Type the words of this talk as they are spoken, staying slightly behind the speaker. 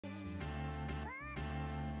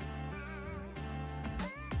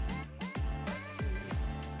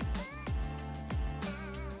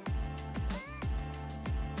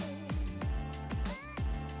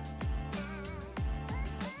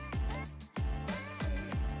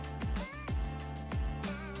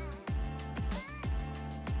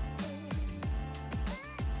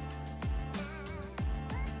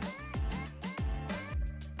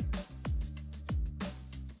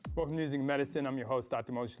Welcome to Music and Medicine. I'm your host,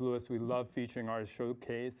 Dr. Moshe Lewis. We love featuring artist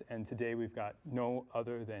showcase, and today we've got no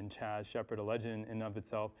other than Chaz Shepherd, a legend in and of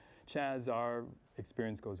itself. Chaz, our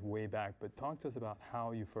experience goes way back, but talk to us about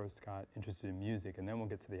how you first got interested in music, and then we'll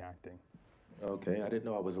get to the acting. Okay, I didn't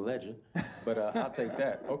know I was a legend, but I'll take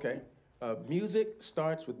that. Okay. Music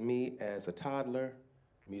starts with me as a toddler.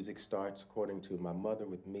 Music starts, according to my mother,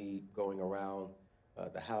 with me going around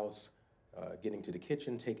the house, getting to the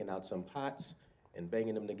kitchen, taking out some pots, and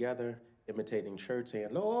banging them together, imitating church, saying,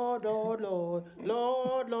 Lord, Lord, Lord,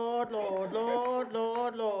 Lord, Lord, Lord, Lord,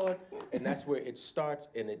 Lord, Lord. And that's where it starts,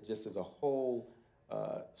 and it just is a whole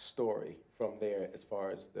story from there as far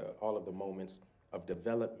as all of the moments of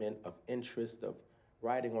development, of interest, of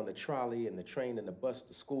riding on the trolley and the train and the bus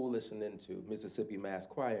to school, listening to Mississippi Mass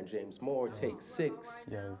Choir and James Moore, Take Six.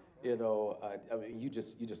 Yes. You know, I mean, you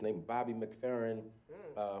just named Bobby McFerrin.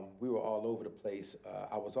 We were all over the place.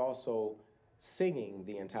 I was also singing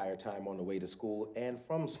the entire time on the way to school and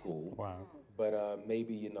from school. Wow. But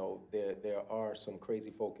maybe, you know, there are some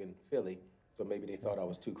crazy folk in Philly, so maybe they thought I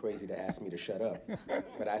was too crazy to ask me to shut up.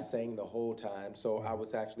 But I sang the whole time, so I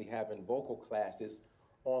was actually having vocal classes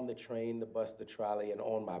on the train, the bus, the trolley, and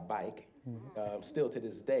on my bike. Still to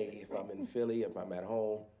this day, if I'm in Philly, if I'm at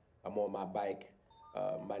home, I'm on my bike.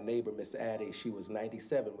 My neighbor, Miss Addie, she was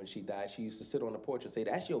 97 when she died. She used to sit on the porch and say,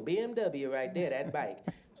 that's your BMW right there, that bike.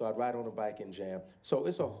 So I'd ride on the bike and jam. So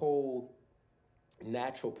it's a whole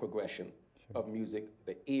natural progression of music.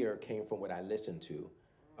 The ear came from what I listened to.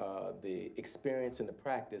 The experience and the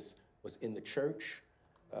practice was in the church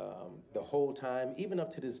the whole time. Even up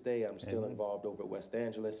to this day, I'm still involved over at West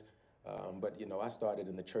Angeles. But, you know, I started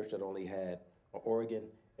in the church that only had an organ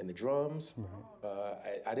and the drums.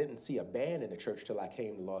 I didn't see a band in the church till I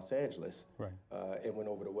came to Los Angeles and went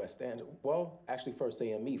over to West Angeles. Well, actually first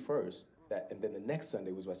AME first, and then the next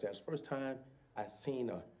Sunday was West Angeles. First time I seen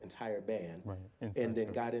an entire band and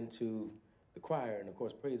then got into the choir and of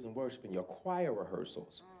course praise and worship, and your choir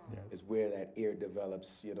rehearsals is where that ear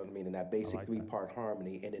develops, you know what I mean, and that basic three-part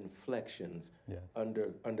harmony and inflections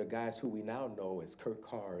under guys who we now know as Kurt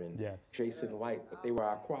Carr and Jason White, but they were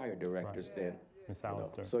our choir directors then. Miss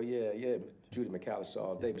Alistair. So yeah, Judy McAllister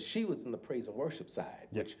all day. But she was in the praise and worship side,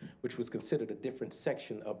 which was considered a different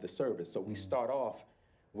section of the service. So we start off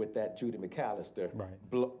with that Judy McAllister,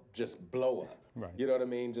 just blow up. You know what I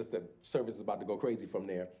mean? Just the service is about to go crazy from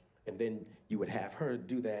there. And then you would have her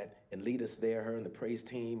do that and lead us there, her and the praise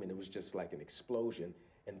team, and it was just like an explosion.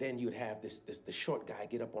 And then you'd have the short guy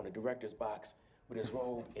get up on the director's box with his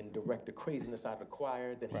robe and direct the craziness out of the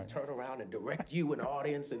choir. Then he'd turn around and direct you in the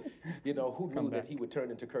audience, and you know, who knew that he would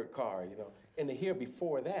turn into Kurt Carr, you know? And the year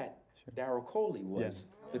before that, Darryl Coley was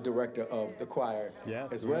the director of the choir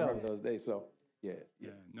as well in those days. So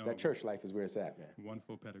that church life is where it's at, man.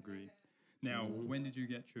 Wonderful pedigree. Now, when did you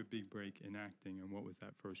get your big break in acting, and what was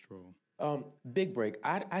that first role? Big break.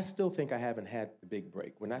 I still think I haven't had the big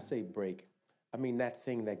break. When I say break, I mean that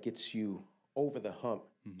thing that gets you over the hump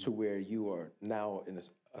to where you are now in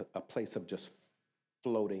a place of just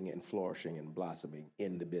floating and flourishing and blossoming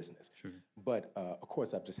in the business. But, of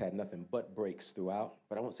course, I've just had nothing but breaks throughout,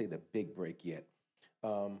 but I won't say the big break yet.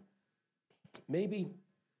 Maybe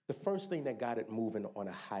the first thing that got it moving on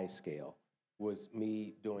a high scale was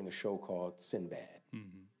me doing a show called Sinbad.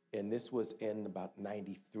 And this was in about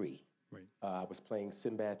 93. I was playing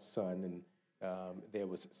Sinbad's son, and there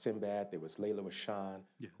was Sinbad, there was Layla Rashawn,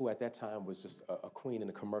 who at that time was just a queen in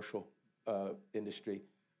the commercial industry,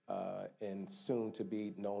 and soon to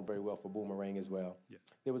be known very well for Boomerang as well.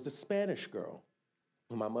 There was a Spanish girl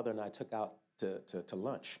who my mother and I took out to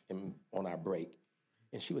lunch on our break,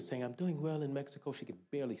 and she was saying, I'm doing well in Mexico. She could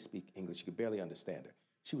barely speak English, she could barely understand her.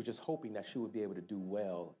 She was just hoping that she would be able to do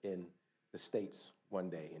well in the States one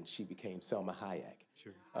day, and she became Selma Hayek.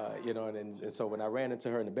 You know, and so when I ran into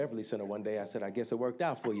her in the Beverly Center one day, I said, I guess it worked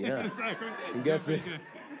out for you, huh?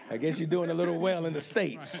 I guess you're doing a little well in the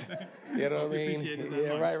States. You know what I mean?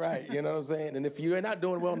 Yeah, right. You know what I'm saying? And if you're not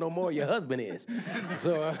doing well no more, your husband is.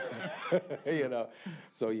 So, you know,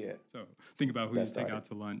 so yeah. So think about who you take out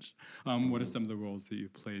to lunch. What are some of the roles that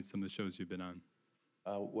you've played, some of the shows you've been on?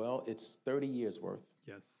 Well, it's 30 years worth.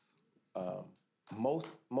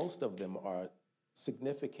 Most of them are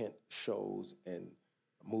significant shows and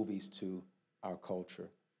movies to our culture.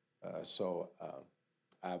 So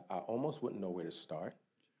I almost wouldn't know where to start.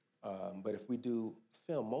 But if we do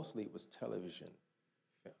film, mostly it was television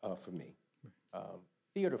for me.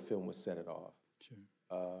 Theater film would set it off.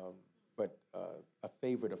 But a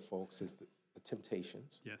favorite of folks is the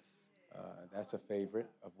Temptations. That's a favorite,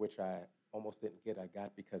 of which I almost didn't get, I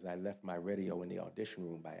got because I left my radio in the audition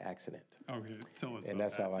room by accident. Okay, tell us And about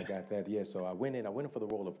that's that. how I got that. Yeah, so I went in for the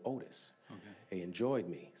role of Otis. Okay. They enjoyed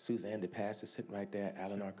me. Suzanne DePass is sitting right there,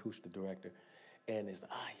 Alan Arkush, the director. And it's,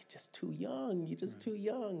 you're just too young. You're just too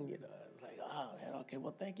young. You know, it's like, oh, man, okay,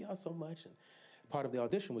 well, thank y'all so much. And part of the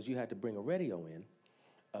audition was you had to bring a radio in.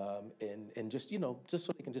 And just, you know, just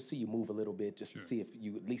so they can just see you move a little bit, just to see if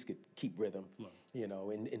you at least could keep rhythm, you know,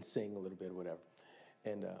 and sing a little bit or whatever.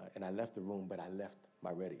 And I left the room, but I left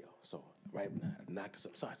my radio. So right when I knocked us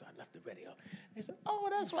up, sorry, so I left the radio. They said, oh,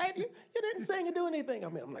 that's right, you didn't sing or do anything. I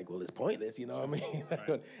mean, I'm like, well, it's pointless, you know what I mean? Right.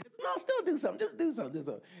 No, still do something, just do something,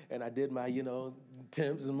 And I did my, you know,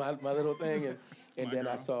 Tim's and my little thing, and then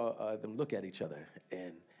I saw them look at each other,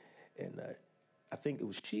 and I think it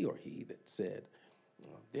was she or he that said,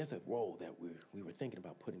 there's a role that we were thinking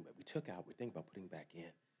about putting, but we took out, we're thinking about putting back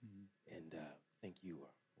in, and I think you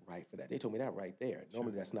are right for that. They told me that right there.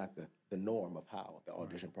 Normally that's not the norm of how the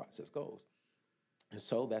audition process goes. And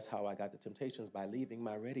so that's how I got the Temptations, by leaving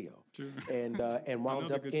my radio. And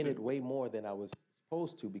wound up in it way more than I was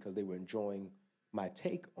supposed to, because they were enjoying my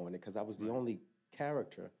take on it, because I was the only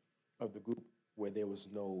character of the group where there was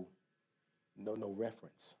no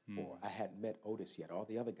reference, or I hadn't met Otis yet. All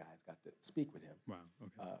the other guys got to speak with him. Wow.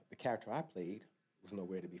 Okay. The character I played was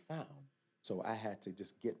nowhere to be found. So I had to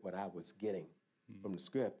just get what I was getting from the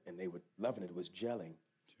script, and they were loving it. It was gelling.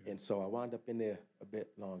 And so I wound up in there a bit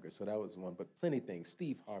longer. So that was one, but plenty of things.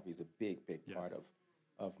 Steve Harvey's a big part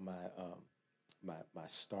of my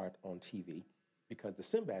start on TV, because the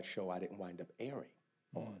Sinbad show I didn't wind up airing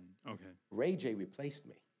on. Okay. Ray J replaced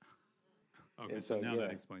me. Okay, and so now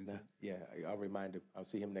that explains it. Yeah, I'll remind him. I'll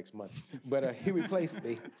see him next month. But he replaced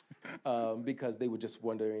me because they were just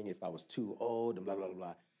wondering if I was too old and blah, blah, blah,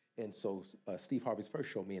 blah. And so Steve Harvey's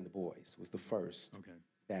first show, Me and the Boys, was the first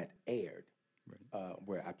that aired,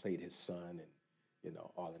 where I played his son and, you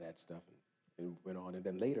know, all of that stuff, and went on. And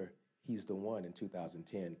then later, he's the one in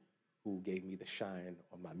 2010 who gave me the shine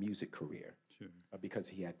on my music career, because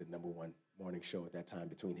he had the #1 morning show at that time,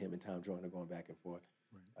 between him and Tom Joyner going back and forth.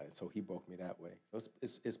 So he broke me that way. So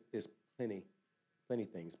it's plenty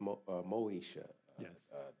things. Moesha,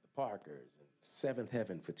 the Parkers, and Seventh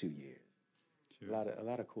Heaven for 2 years. A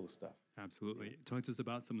lot of cool stuff. Absolutely. Talk to us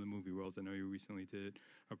about some of the movie roles. I know you recently did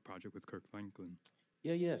a project with Kirk Franklin.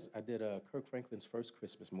 Yes. I did Kirk Franklin's first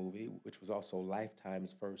Christmas movie, which was also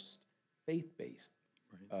Lifetime's first faith-based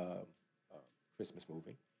Christmas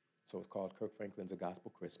movie. So it's called Kirk Franklin's A Gospel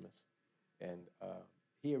Christmas. And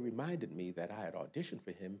he reminded me that I had auditioned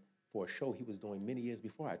for him for a show he was doing many years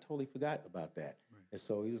before. I totally forgot about that. And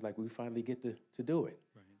so he was like, we finally get to do it.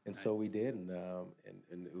 And so we did, and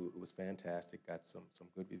it was fantastic. Got some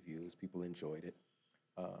good reviews. People enjoyed it.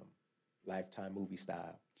 Lifetime movie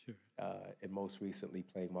style. And most recently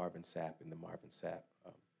playing Marvin Sapp in the Marvin Sapp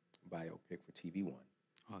biopic for TV One.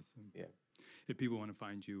 Awesome. Yeah. If people want to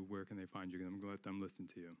find you, where can they find you? I'm going to let them listen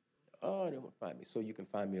to you. Oh, they won't find me. So you can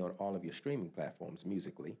find me on all of your streaming platforms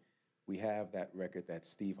musically. We have that record that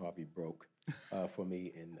Steve Harvey broke for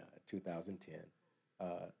me in 2010.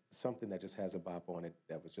 Something that just has a bop on it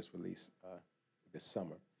that was just released this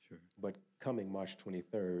summer. But coming March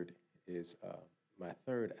 23rd is my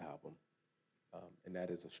third album, and that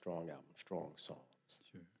is a strong album, strong songs.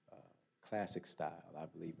 Classic style. I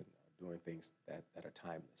believe in doing things that are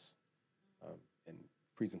timeless, and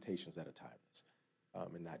presentations that are timeless.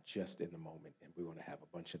 And not just in the moment. And we're going to have a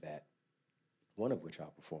bunch of that, one of which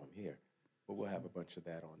I'll perform here. But we'll have a bunch of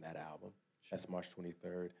that on that album. That's March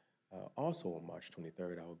 23rd. Also on March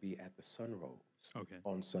 23rd, I will be at the Sunrose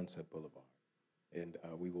on Sunset Boulevard. And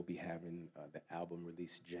we will be having the album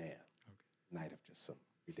release jam. Night of just some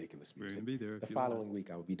ridiculous music. We're gonna be there the following week,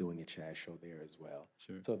 I will be doing a Chaz show there as well.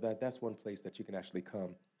 So that's one place that you can actually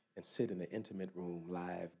come and sit in an intimate room,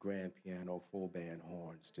 live, grand piano, full band,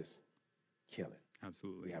 horns, just killing.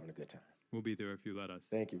 Absolutely. We're having a good time. We'll be there if you let us.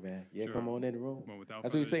 Thank you, man. Yeah, come on in the room. Well,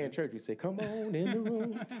 that's what we say in church. We say, come on in the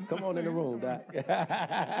room. Come on in the room, Doc.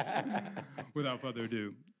 Without further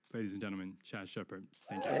ado, ladies and gentlemen, Chaz Shepherd.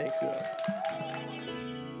 Thank you. Thanks, sir.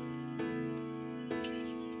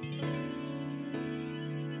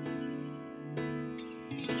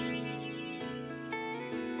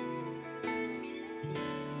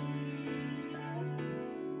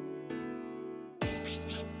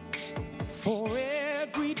 For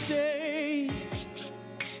every day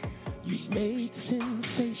you made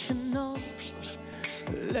sensational,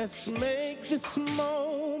 let's make this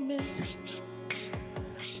moment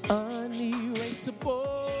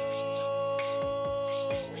unerasable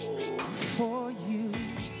for you,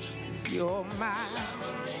 'cause you're my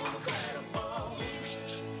incredible.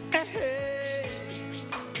 Hey,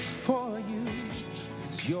 for you.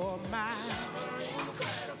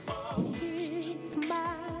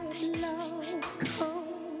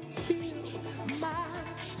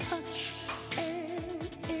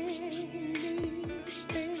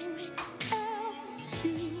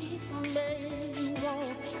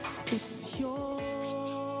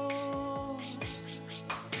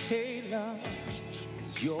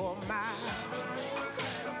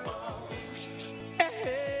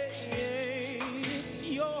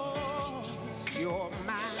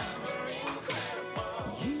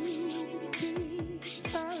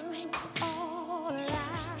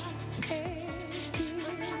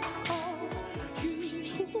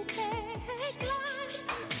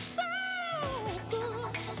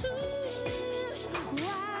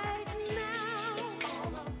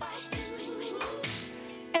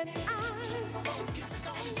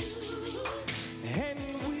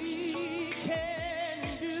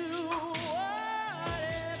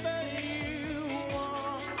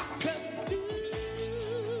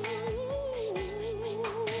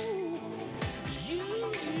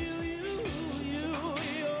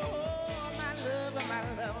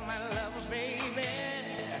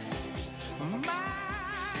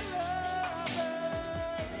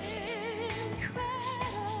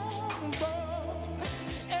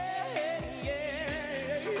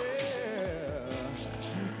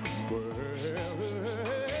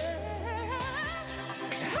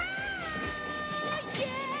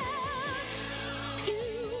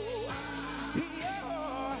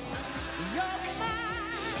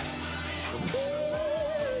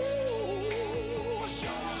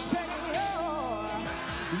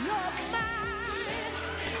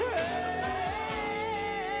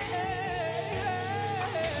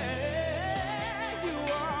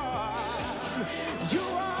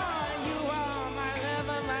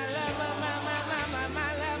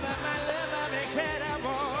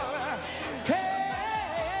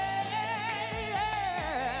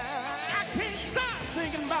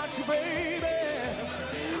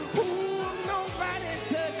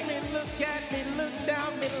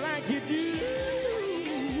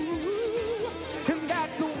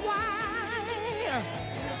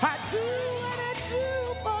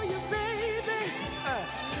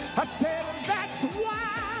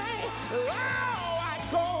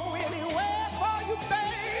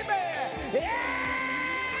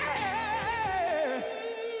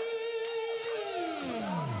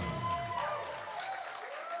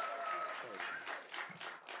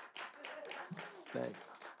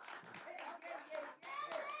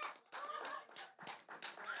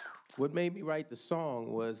 What made me write the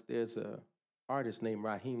song was there's a artist named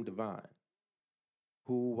Raheem Devine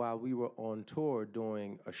who, while we were on tour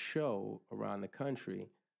doing a show around the country,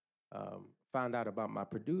 found out about my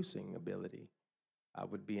producing ability. I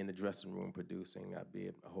would be in the dressing room producing, I'd be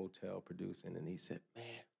at a hotel producing, and he said,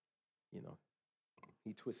 man, you know,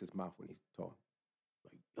 he twists his mouth when he's talking.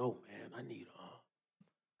 Like, yo, man, I need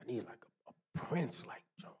like a Prince like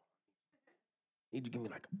Joe. Need you to give me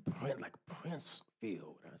like a Prince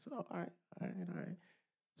feel. And I said, oh, all right.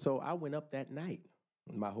 So I went up that night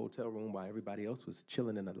in my hotel room while everybody else was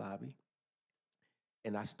chilling in the lobby.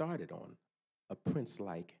 And I started on a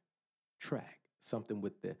Prince-like track, something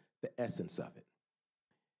with the essence of it.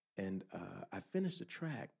 And I finished the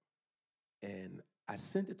track and I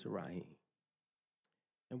sent it to Raheem.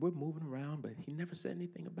 And we're moving around, but he never said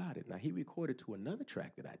anything about it. Now, he recorded to another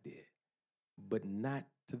track that I did, but not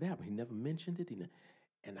to that one. He never mentioned it.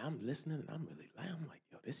 And I'm listening, and I'm really loud. I'm like,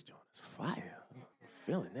 yo, this joint is fire. I'm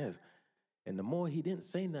feeling this. And the more he didn't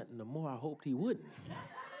say nothing, the more I hoped he wouldn't.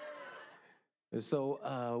 And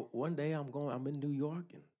so one day I'm in New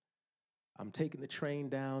York, and I'm taking the train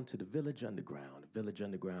down to the Village Underground. The Village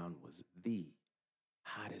Underground was the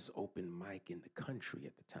hottest open mic in the country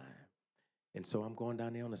at the time. And so I'm going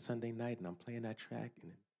down there on a Sunday night, and I'm playing that track,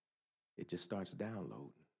 and it just starts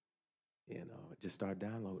downloading. It just started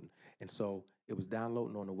downloading. And so it was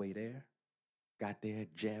downloading on the way there, got there,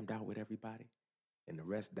 jammed out with everybody, and the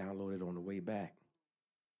rest downloaded on the way back.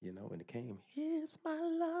 And it came, here's my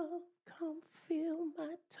love, come feel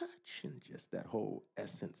my touch, and just that whole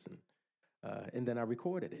essence. And then I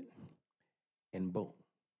recorded it, and boom.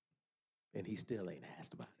 And he still ain't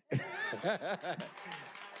asked about it.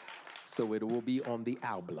 So it will be on the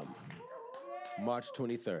album, March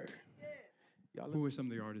 23rd. Who are some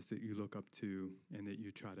of the artists that you look up to and that you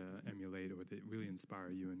try to emulate or that really inspire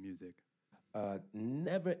you in music?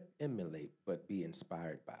 Never emulate, but be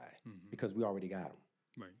inspired by, because we already got them.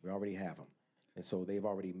 Right. We already have them, and so they've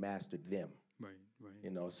already mastered them. Right.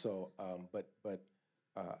 So, but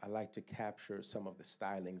I like to capture some of the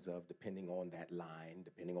stylings of, depending on that line,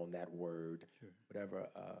 depending on that word, whatever,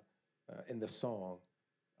 in the song.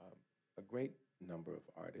 A great number of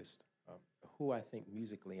artists who I think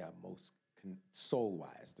musically I'm most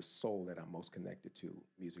soul-wise, the soul that I'm most connected to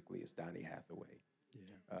musically is Donny Hathaway.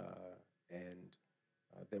 Yeah. And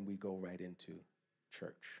then we go right into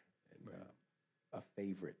church. And a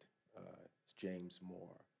favorite is James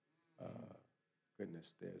Moore.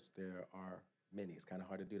 Goodness, there are many. It's kind of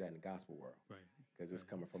hard to do that in the gospel world, right? Because it's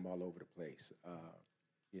coming from all over the place.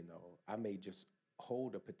 I may just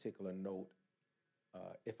hold a particular note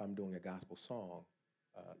if I'm doing a gospel song,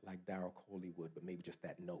 like Darryl Coley would, but maybe just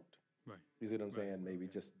that note. Right. You see what I'm saying? Maybe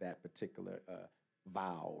just that particular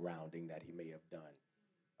vowel rounding that he may have done.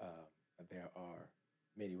 There are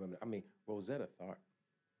many women. I mean, Rosetta Tharpe.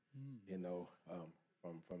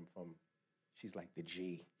 From she's like the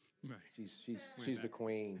G. Right. She's the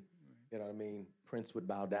queen. Right. You know what I mean? Prince would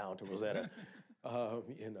bow down to Rosetta.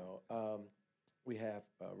 We have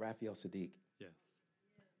Raphael Sadiq. Yes.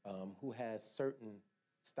 Who has certain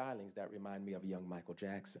stylings that remind me of young Michael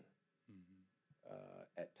Jackson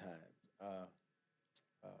at times.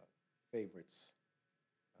 Favorites,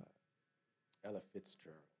 Ella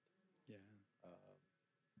Fitzgerald,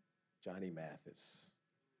 Johnny Mathis,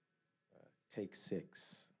 Take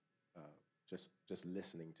Six. Just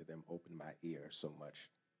listening to them opened my ear so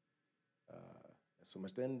much.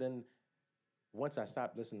 Then once I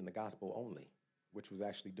stopped listening to gospel only, which was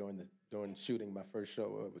actually during shooting my first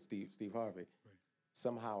show with Steve Harvey. Right.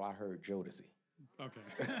 Somehow I heard Jodeci. Okay.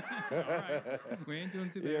 All right. We ain't doing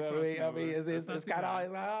too bad. I mean, it's kind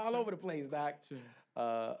of all over the place, Doc. Sure.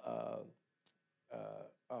 Oh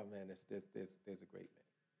man, there's a great many.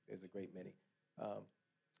 There's a great many.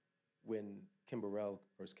 When Kim Burrell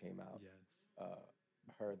first came out, yes.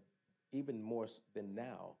 Her, even more than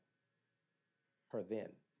now, her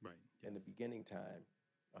then. Right. Yes. In the beginning time,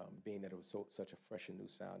 being that it was such a fresh and new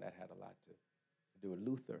sound, that had a lot to do with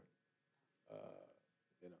Luther.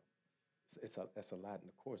 That's a lot, and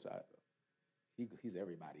of course, he's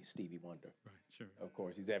everybody. Stevie Wonder, right? Sure. Of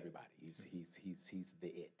course, he's everybody. He's the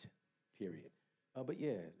it. Period. But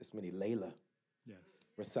yeah, there's many. Layla. Yes.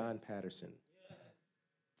 Rasan Patterson.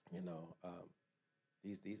 Yes.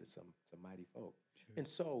 These are some mighty folk. Sure. And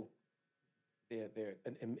so,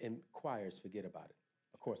 and choirs forget about it.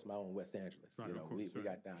 Of course, my own West Angeles. Right, we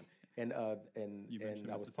got down, and I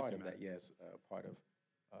was part of that. Yes, part of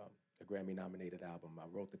a Grammy-nominated album. I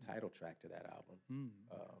wrote the title track to that album,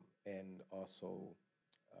 and also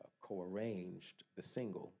co-arranged the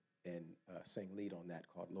single and sang lead on that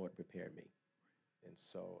called "Lord Prepare Me." And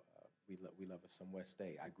so we love us some West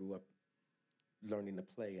Day. I grew up learning to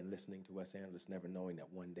play and listening to Wes Anderson, never knowing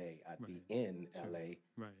that one day I'd be in LA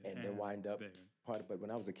and then wind up but when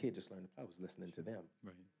I was a kid, just learning to play, I was listening to them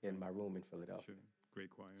in my room in Philadelphia. Great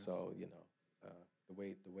choirs. So, the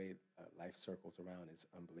way life circles around is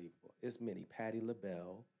unbelievable. It's many. Patti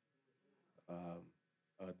LaBelle,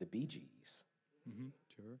 the Bee Gees.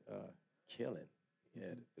 Killing.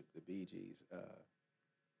 Yeah, the Bee Gees.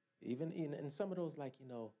 Even in some of those, like,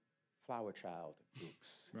 Flower Child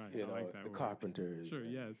groups, like the Carpenters. Sure,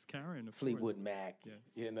 yes, Karen, of Fleetwood course. Mac,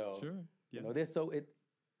 Yes. Sure. Yes.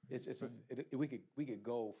 There's it's just we could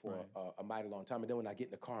go for a mighty long time, and then when I get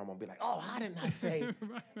in the car, I'm gonna be like, oh, how didn't I say?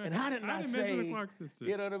 And how didn't I say? The Clark sisters.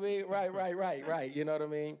 You know what I mean? Right. You know what I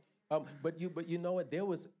mean? But you know what?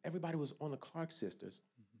 Everybody was on the Clark sisters,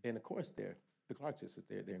 and of course the Clark sisters.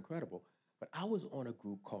 They're incredible. But I was on a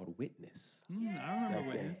group called Witness. I remember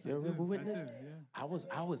Witness. You remember Witness? I do,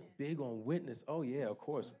 yeah. I was big on Witness. Oh yeah, of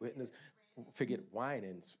course, Witness. Forget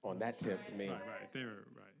Winans on that tip for me. Right. They were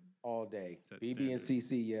right. All day. Set BB and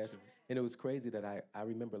standards. CC, yes. Sure. And it was crazy that I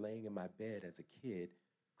remember laying in my bed as a kid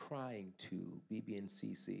crying to BB and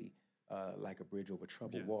CC like a bridge over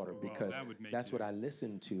troubled water, because that's what I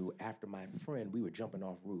listened to after my friend, we were jumping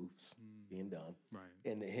off roofs, being dumb,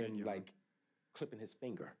 and him like clipping his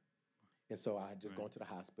finger. And so I just gone to the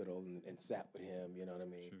hospital and sat with him, you know what I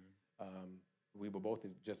mean? Sure. We were both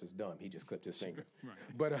just as dumb. He just clipped his finger.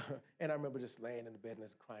 But and I remember just laying in the bed and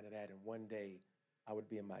just crying to that. And one day I would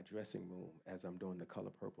be in my dressing room as I'm doing The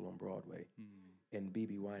Color Purple on Broadway, and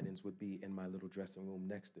BB Winans would be in my little dressing room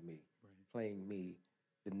next to me, playing me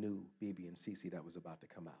the new BB and CC that was about to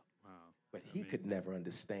come out. Wow. But he could never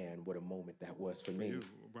understand what a moment that was for me,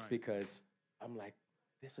 because I'm like,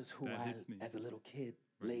 this is who I, as a little kid,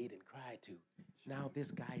 laid and cried to. Now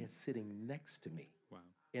this guy is sitting next to me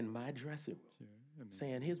in my dressing room,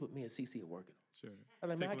 saying, "Here's what me and CC are working on." I'm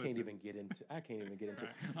like, man, I can't even get into. I can't even get into.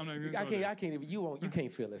 I'm not even I can't even. You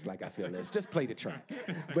can't feel this like I feel this. Just play the track.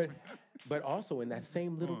 But also in that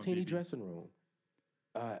same little teeny dressing room,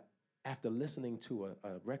 after listening to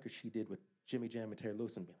a record she did with Jimmy Jam and Terry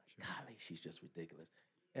Lewis, and being like, golly, she's just ridiculous.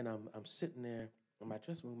 And I'm sitting there in my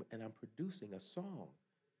dressing room and I'm producing a song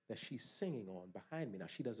that she's singing on behind me. Now,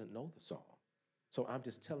 she doesn't know the song. So I'm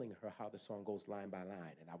just telling her how the song goes line by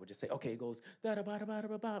line. And I would just say, okay, it goes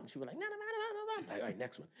da-da-ba-da-ba-da-ba-ba. And she would like, na-na-na-na-na-na. All right,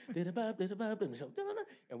 next one. Da-da-ba, da-da-ba, da-da-ba.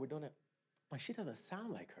 And we're doing that. But she doesn't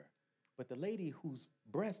sound like her. But the lady whose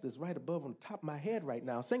breast is right above on the top of my head right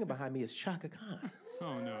now, singing behind me, is Chaka Khan.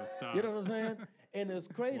 Oh, no, stop. You know what I'm saying? And it's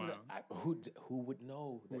crazy. Wow. Who would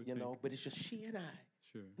know that, you know? But it's just she and I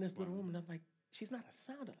in this little room. And I'm like, she's not a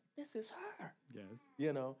sounder. This is her. Yes.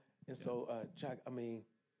 You know? And so, Chaka, I mean,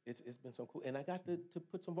 it's been so cool. And I got to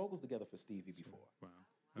put some vocals together for Stevie before. Wow.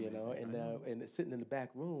 You know? And sitting in the back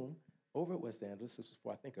room over at West Angeles, this was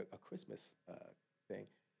for, I think, a Christmas thing.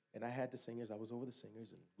 And I had the singers, I was over the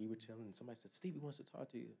singers, and we were chilling, and somebody said, Stevie wants to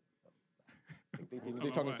talk to you.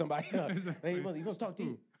 They're talking to somebody else. Hey, he wants to talk to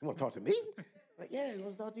you. You want to talk to me? Like, yeah, he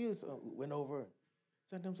wants to talk to you. So we went over.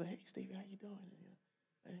 Sat down and said, hey, Stevie, how you doing?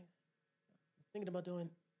 And, hey, thinking about doing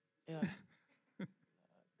a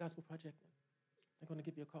gospel project. I'm going to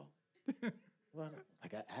give you a call. Well,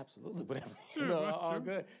 like, absolutely, whatever. Sure, all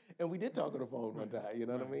good. And we did talk on the phone one time, you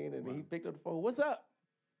know what I mean? And he picked up the phone, what's up?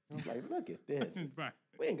 I was like, look at this.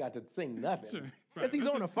 We ain't got to sing nothing. Because he's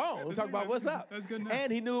on the phone talking about what's up. That's good enough.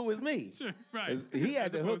 And he knew it was me. Sure, right. He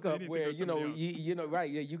had the hookup where, you know,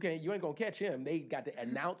 right, yeah, you ain't gonna catch him. They got to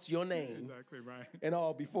announce your name. Exactly, right. And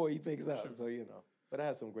all before he picks up. So, you know. But I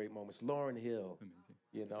had some great moments. Lauryn Hill,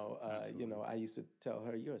 amazing. You know, I used to tell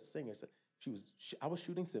her, you're a singer. So I was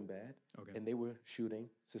shooting Sinbad, and they were shooting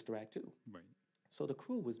Sister Act 2. Right. So the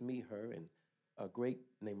crew was me, her, and a great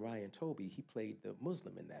named Ryan Toby. He played the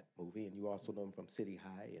Muslim in that movie, and you also know him from City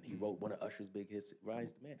High, and he wrote one of Usher's big hits,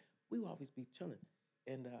 Ryan's the Man. We would always be chilling.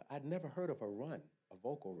 And I'd never heard of a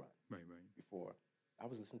vocal run before. I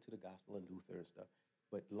was listening to the gospel and Luther and stuff.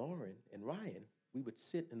 But Lauren and Ryan, we would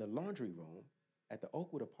sit in the laundry room at the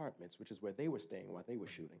Oakwood Apartments, which is where they were staying while they were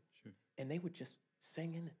shooting, and they would just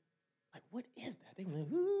singing. Like, what is that? They were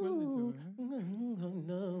like, ooh,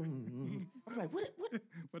 I'm like, what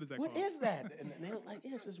is that what called? is that? And they were like,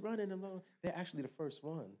 yeah, it's just running along. They're actually the first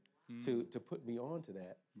one to put me on to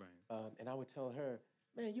that. Right. And I would tell her,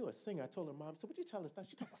 man, you're a singer. I told her, Mom, so would you tell us that?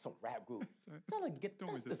 She talking about some rap group. Tell her to get,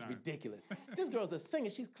 that's just ridiculous. This girl's a singer.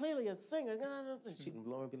 She's clearly a singer. She'd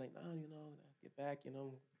Lauren be like, no, you know, get back, you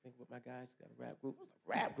know, think with my guys, got a rap group. I was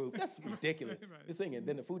like, rap group? That's ridiculous. You're singing.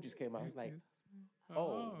 Then the Fugees came out. I was like,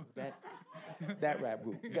 oh, that rap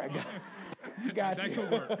group. Got That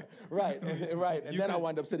could work. Right. And then I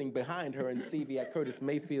wound up sitting behind her and Stevie at Curtis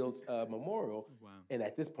Mayfield's memorial. Wow. And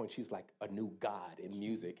at this point, she's like a new god in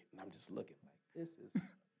music. And I'm just looking like, this is,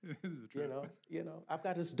 you know, I've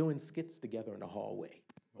got us doing skits together in the hallway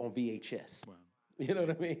on VHS. Wow. You know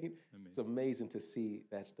what I mean? Amazing. It's amazing to see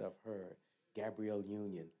that stuff heard. Gabrielle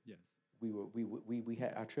Union. Yes. We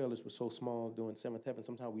had, our trailers were so small doing Seventh Heaven,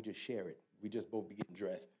 sometimes we just share it. We just both be getting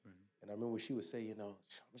dressed. Right. And I remember she would say, you know,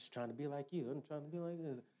 I'm just trying to be like you. I'm trying to be like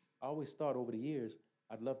this. I always thought over the years,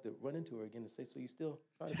 I'd love to run into her again and say, so you still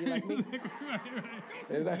trying to be like me?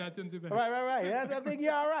 Right. Not doing too bad. Right. I think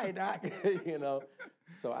you're all right, Doc. You know,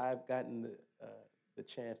 so I've gotten the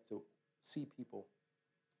chance to see people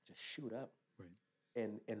just shoot up, right,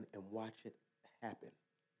 and watch it happen,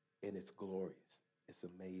 and it's glorious. It's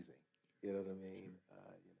amazing. You know what I mean? Sure.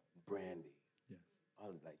 You know, Brandy. Yes.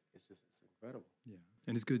 Like it's incredible. Yeah,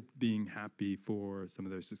 and it's good being happy for some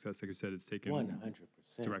of their success. Like you said, it's taken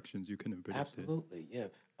 100% directions you couldn't have predicted. Absolutely, yeah.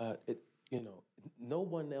 You know, no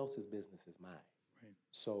one else's business is mine. Right.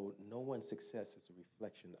 So no one's success is a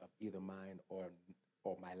reflection of either mine or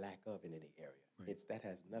my lack of in any area. Right. That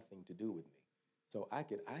has nothing to do with me. So I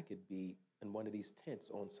could be in one of these tents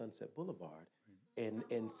on Sunset Boulevard, right,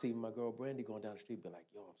 and see my girl Brandy going down the street, be like,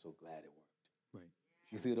 "Yo, I'm so glad it worked." Right.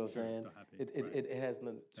 You see what I'm saying? So happy. It has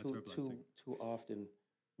none, That's too often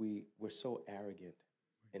we're so arrogant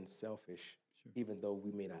and selfish, Sure. even though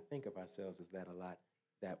we may not think of ourselves as that a lot,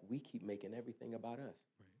 that we keep making everything about us.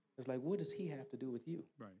 Right. It's like, what does he have to do with you?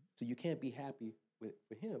 Right. So you can't be happy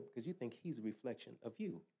with him because you think he's a reflection of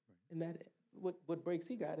you. Right. And that what breaks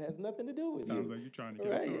he got has nothing to do with you. Sounds like you're trying to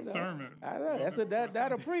get into a sermon. I know.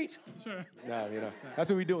 That'll preach. Sure. No, you know, that's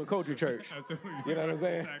what we do in culture church. That's what we do. You know what I'm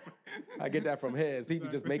saying? Exactly. I get that from Hez. He be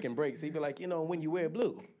just making breaks. He'd be like, you know, when you wear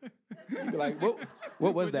blue. You'd be like, what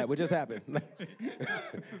was that? What just happened?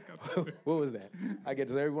 What was that? I get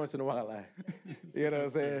this every once in a while. You know what I'm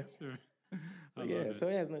saying? Sure. Yeah, so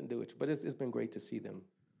it has nothing to do with you. But it's been great to see them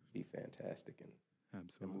be fantastic and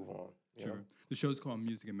Absolutely. move on. Sure. Know? The show's called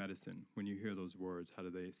Music and Medicine. When you hear those words, how do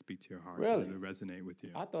they speak to your heart? Really? How do they resonate with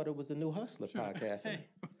you? I thought it was the new Hustler podcast. Hey.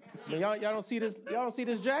 I mean, y'all don't see this? Y'all don't see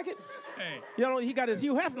this jacket? Hey. He got his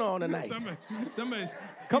Hugh Hefner on tonight. Somebody's.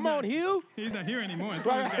 Come on, Hugh. He's not here anymore.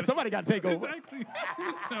 Somebody got to take over. Exactly.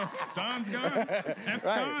 So Don's gone. F's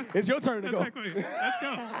gone. It's your turn to go. Exactly. Let's go.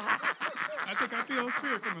 I think I feel a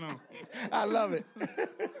spirit coming on. I love it.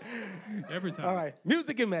 Every time. All right.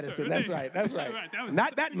 Music and medicine. That's right. That's right.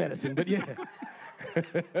 Not that medicine, but yeah. At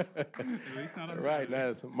least not on Right.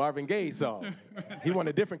 That's Marvin Gaye's song. He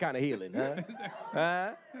wanted a different kind of healing, huh?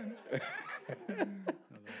 Huh?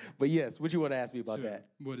 But yes, what you want to ask me about that?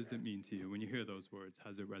 What does it mean to you when you hear those words?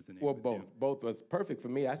 How does it resonate Well, with both. you? Both was perfect for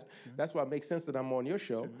me. That's why it makes sense that I'm on your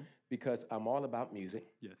show, because I'm all about music.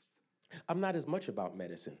 Yes. I'm not as much about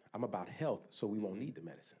medicine. I'm about health, so we won't need the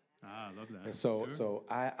medicine. Ah, I love that. And so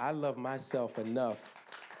I love myself enough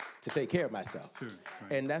to take care of myself. Sure,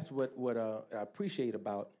 right. And that's what I appreciate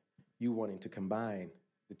about you wanting to combine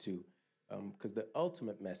the two, because the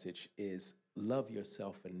ultimate message is love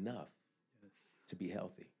yourself enough to be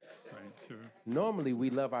healthy. Right, sure. Normally, we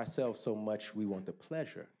love ourselves so much we want the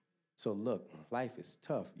pleasure. So look, life is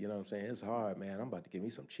tough. You know what I'm saying? It's hard, man. I'm about to give me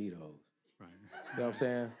some Cheetos. Right. You know what I'm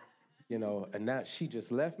saying? You know, and now she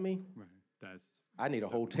just left me. Right. I need a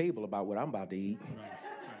whole table about what I'm about to eat. Right.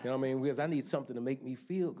 You know what I mean? Because I need something to make me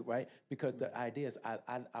feel good, right? Because the idea is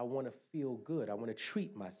I want to feel good. I want to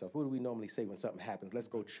treat myself. What do we normally say when something happens? Let's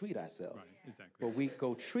go treat ourselves. Right, exactly. But we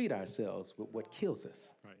go treat ourselves with what kills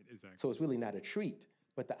us. Right, exactly. So it's really not a treat.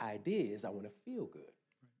 But the idea is I want to feel good.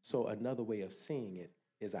 Right. So another way of seeing it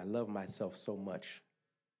is I love myself so much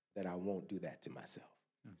that I won't do that to myself.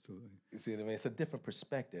 Absolutely. You see what I mean? It's a different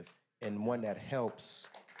perspective and one that helps,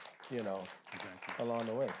 you know, exactly. along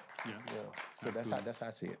the way. Yeah. You know? So that's how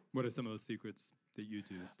I see it. What are some of those secrets that you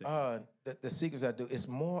do? The secrets I do, it's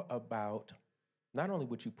more about not only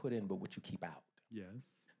what you put in, but what you keep out.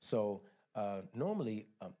 Yes. So normally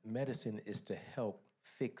medicine is to help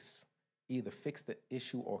either fix the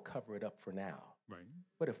issue or cover it up for now. Right.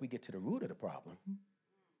 But if we get to the root of the problem,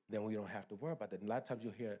 then we don't have to worry about that. And a lot of times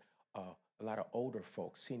you'll hear a lot of older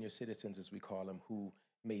folks, senior citizens as we call them, who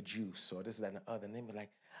may juice or this, that, and the other. And they be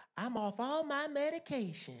like, I'm off all my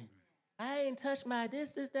medication. I ain't touched my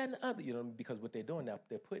this, that, and the other. You know, because what they're doing now,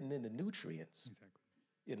 they're putting in the nutrients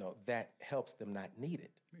that helps them not need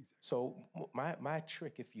it. Exactly. So my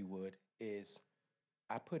trick, if you would, is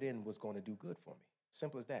I put in what's going to do good for me.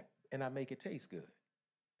 Simple as that. And I make it taste good.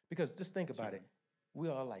 Because just think about it. We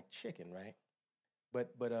all like chicken, right?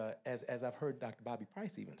 But as I've heard Dr. Bobby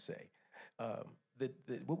Price even say,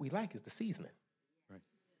 what we like is the seasoning. Right.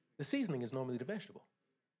 The seasoning is normally the vegetable.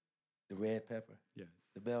 The red pepper, yes,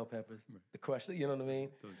 the bell peppers, right, the crushed, you know what I mean?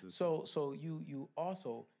 So you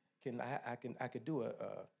also can, I could do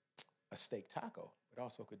a steak taco, but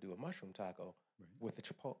also could do a mushroom taco with the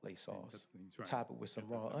chipotle sauce. Right. Top it with some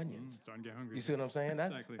raw onions. Starting to get hungry. You see what I'm saying?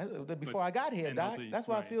 That's before But, I got here, Doc. healthy, That's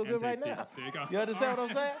why I feel good right tasty. now. There you go. You understand what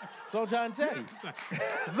I'm saying? So I'm trying to tell you.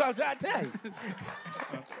 So I'm trying to tell you.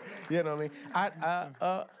 You know what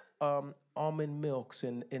I mean? Almond milks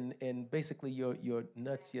and basically your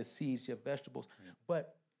nuts, your seeds, your vegetables. Right.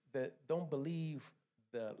 But don't believe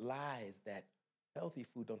the lies that healthy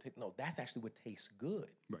food don't taste. No, that's actually what tastes good.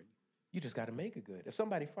 Right. You just got to make it good. If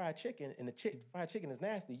somebody fried chicken and the fried chicken is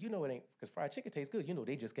nasty, you know it ain't, because fried chicken tastes good. You know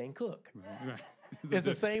they just can't cook. Right. It's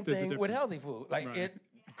the same thing with healthy food. Like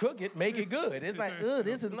cook it, make it good. It's like,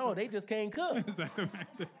 they just can't cook.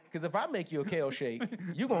 Because if I make you a kale shake,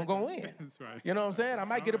 you're going to go in. That's right. You know what I'm saying? I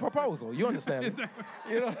might get a proposal. You understand me?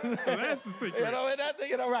 Exactly. You know what I'm saying? So that's the secret.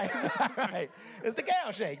 Right. Right. It's the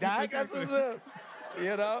kale shake, Doc. Exactly. That's what's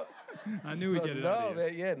up. I knew we'd get it out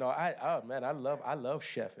of here. I love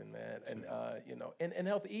chefing, man. And and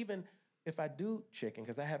healthy, even if I do chicken,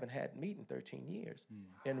 because I haven't had meat in 13 years.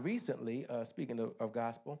 And recently, speaking of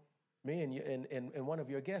gospel, me and you and one of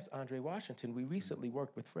your guests, Andre Washington, we recently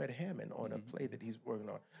worked with Fred Hammond on a play that he's working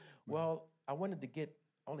on. Well, I wanted to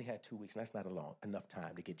only had 2 weeks, and that's not enough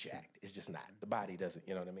time to get jacked. It's just not. The body doesn't,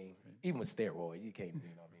 you know what I mean? Right. Even with steroids, you can't, you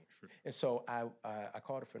know what I mean? Sure. And so I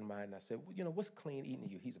called a friend of mine, and I said, well, what's clean eating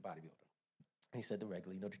to you? He's a bodybuilder. And he said the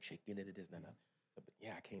regular, the chicken, it is, and that. But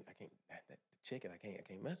yeah, I can't, the chicken, I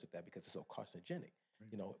can't mess with that because it's so carcinogenic.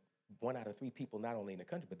 Right. 1 out of 3 people, not only in the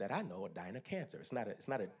country, but that I know, are dying of cancer. It's not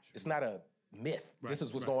a myth. Right. This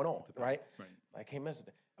is what's going on, right? I can't mess with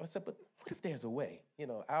that. I said, but what if there's a way?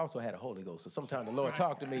 I also had a Holy Ghost, so sometimes the Lord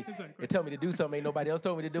talked to me and tell me to do something ain't nobody else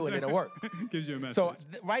told me to do, and it'll work. Gives you a message. So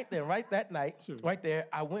right that night, right there,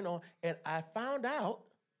 I went on, and I found out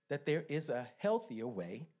that there is a healthier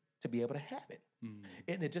way to be able to have it.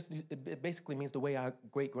 And it basically means the way our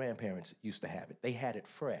great-grandparents used to have it. They had it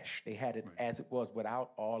fresh. They had it as it was,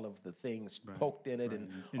 without all of the things poked in it and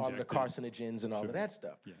all of the carcinogens and all of that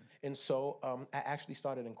stuff. Yeah. And so I actually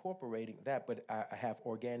started incorporating that, but I have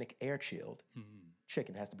organic air-chilled.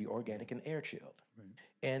 Chicken has to be organic and air-chilled.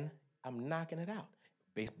 And I'm knocking it out.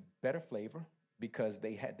 Better flavor, because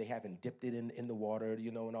they haven't dipped it in the water,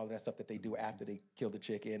 and all of that stuff that they do after they kill the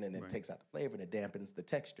chicken, and it takes out the flavor and it dampens the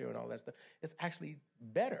texture and all that stuff. It's actually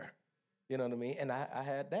better, you know what I mean? And I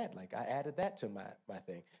had that, I added that to my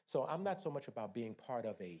thing. So I'm not so much about being part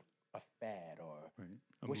of a fad or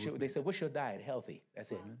they said, what's your diet? Healthy.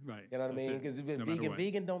 That's it. Right. You know what I mean? Because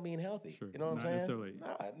vegan don't mean healthy. Sure. You know what I'm saying?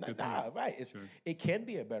 Nah, right. It can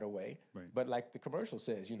be a better way, but like the commercial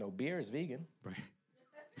says, beer is vegan. Right.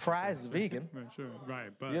 Fries is vegan. Right,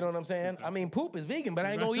 but... You know what I'm saying? I mean, poop is vegan, but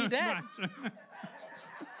I ain't gonna eat that.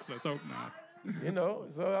 Let's hope not.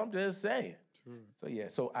 So I'm just saying. True. So yeah,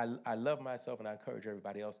 so I love myself, and I encourage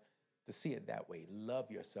everybody else to see it that way. Love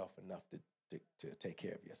yourself enough to take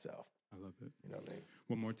care of yourself. I love it. You know what I mean?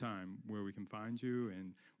 One more time, where we can find you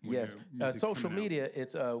and yes, social media.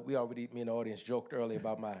 It's me and the audience joked earlier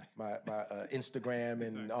about my Instagram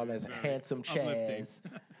and all that. Handsome Chaz.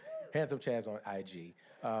 Handsome Chaz on IG.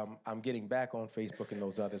 I'm getting back on Facebook and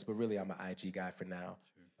those others, but really I'm an IG guy for now.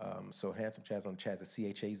 Sure. So Handsome Chaz on Chaz is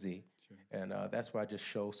CHAZ. Sure. And that's where I just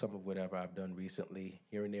show some of whatever I've done recently,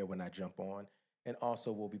 here and there when I jump on. And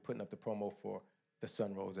also we'll be putting up the promo for the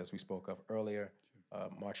Sunrose, as we spoke of earlier,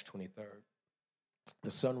 March 23rd. The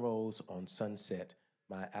Sunrose on Sunset,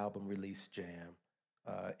 my album release jam.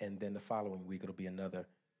 And then the following week, it'll be another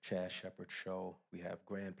Chaz Shepherd show. We have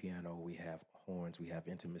grand piano, we have horns, we have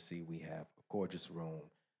intimacy, we have a gorgeous room,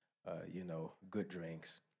 good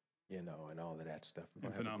drinks, and all of that stuff.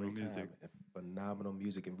 And phenomenal music. Phenomenal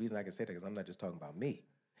music. And the reason I can say that, because I'm not just talking about me.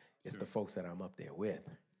 It's the folks that I'm up there with.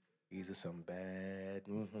 These are some bad,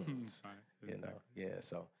 Yeah,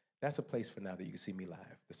 so that's a place for now that you can see me live.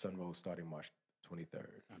 The Sunrose starting March 23rd.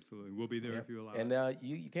 Absolutely. We'll be there if you allow it. And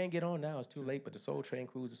you can't get on now. It's too late, but the Soul Train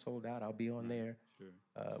cruise is sold out. I'll be on there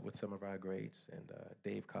with some of our greats, and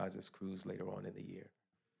Dave Kaz's cruise later on in the year.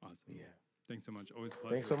 Awesome. Yeah. Thanks so much. Always a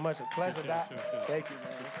pleasure. Thanks so much. A pleasure, Doc. Thank you,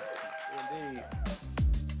 man. Indeed.